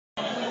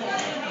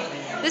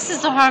This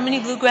is the Harmony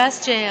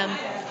Bluegrass Jam.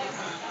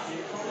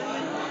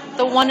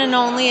 The one and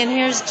only, and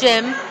here's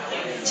Jim.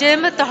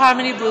 Jim at the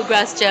Harmony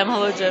Bluegrass Jam.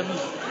 Hello, Jim.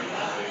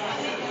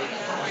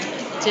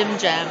 Jim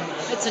Jam.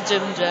 It's a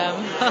Jim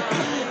Jam.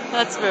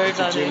 That's very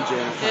funny. Jim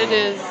Jam. It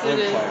is. It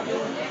is.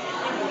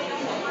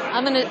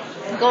 I'm going to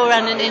go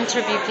around and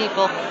interview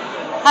people.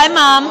 Hi,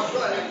 Mom.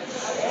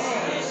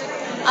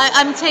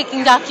 I'm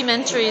taking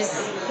documentaries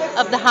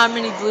of the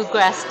Harmony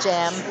Bluegrass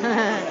Jam.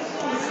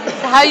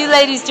 How you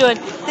ladies doing?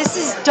 This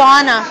is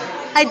Donna.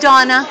 Hi,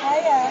 Donna.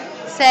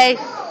 Hiya.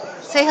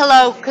 Say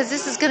hello, because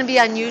this is going to be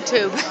on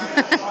YouTube.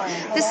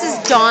 This is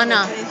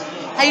Donna.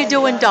 How you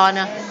doing,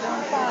 Donna?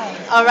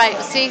 All right.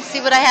 See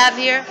what I have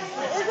here?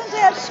 Isn't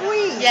that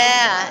sweet?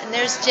 Yeah. And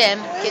there's Jim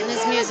getting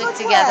his music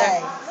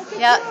together.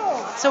 Yeah.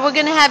 So we're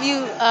going to have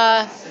you.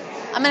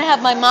 I'm going to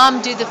have my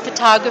mom do the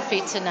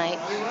photography tonight.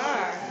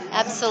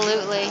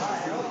 Absolutely.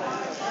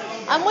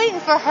 I'm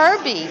waiting for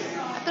Herbie.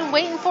 I've been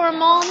waiting for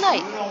him all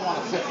night.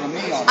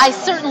 I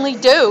certainly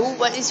do.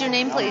 What is your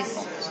name, please?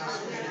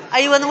 Are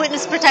you on the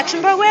Witness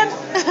Protection Program?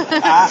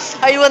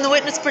 Are you on the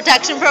Witness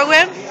Protection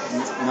Program?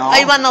 No. Are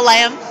you on the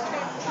lam?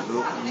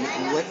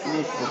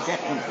 Witness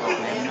Protection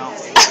Program, no.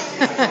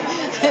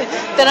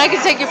 Then I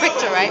can take your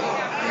picture, right?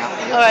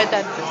 Yeah. All right,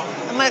 then.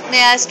 May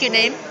I ask your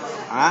name?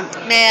 Huh?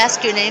 May I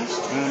ask your name?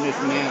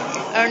 Ernest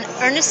Mary.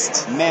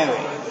 Ernest? Mary.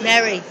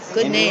 Mary.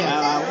 Good And name.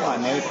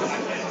 Merry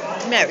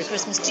Christmas. Merry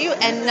Christmas to you,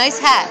 and nice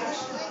hat.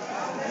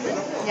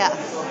 Yeah.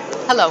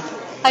 Hello.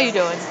 How you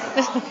doing?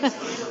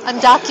 I'm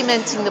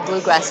documenting the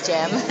Bluegrass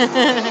Jam.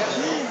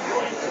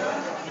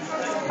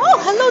 Oh,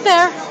 hello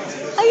there.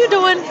 How you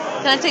doing?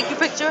 Can I take your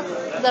picture?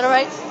 Is that all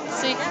right?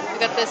 See, I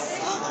got this.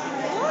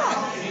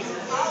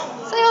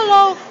 Say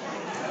hello.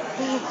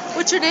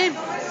 What's your name?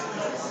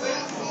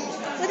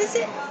 What is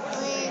it?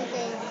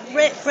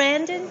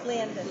 Brandon?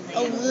 Landon.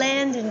 Oh,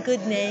 Landon.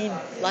 Good name.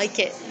 Like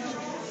it.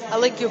 I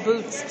like your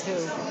boots,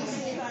 too.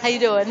 How you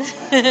doing?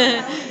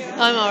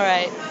 I'm all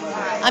right.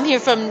 I'm here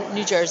from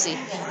New Jersey.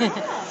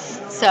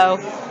 So,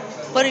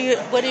 what are your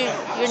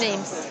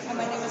names?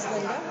 My name is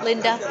Linda.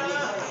 Linda.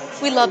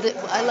 We love it.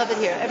 I love it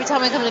here. Every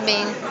time I come to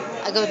Maine,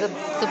 I go to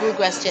the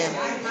Bluegrass Jam.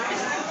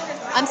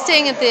 I'm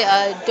staying at the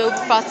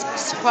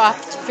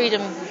Dovecroft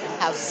Freedom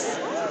House.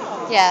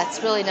 Yeah,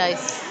 it's really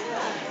nice.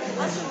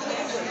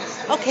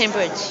 Oh,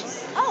 Cambridge.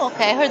 Oh,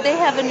 okay. I heard they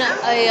have a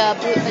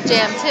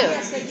jam too.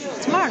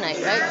 Tomorrow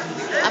night,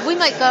 right? We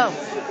might go.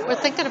 We're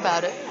thinking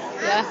about it.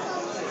 Yeah.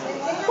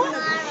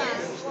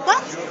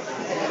 What?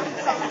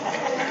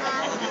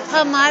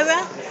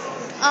 Palmyra?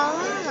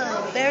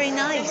 Oh, very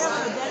nice.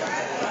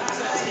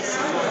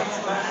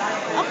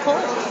 Oh,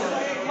 cool.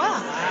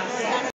 Wow.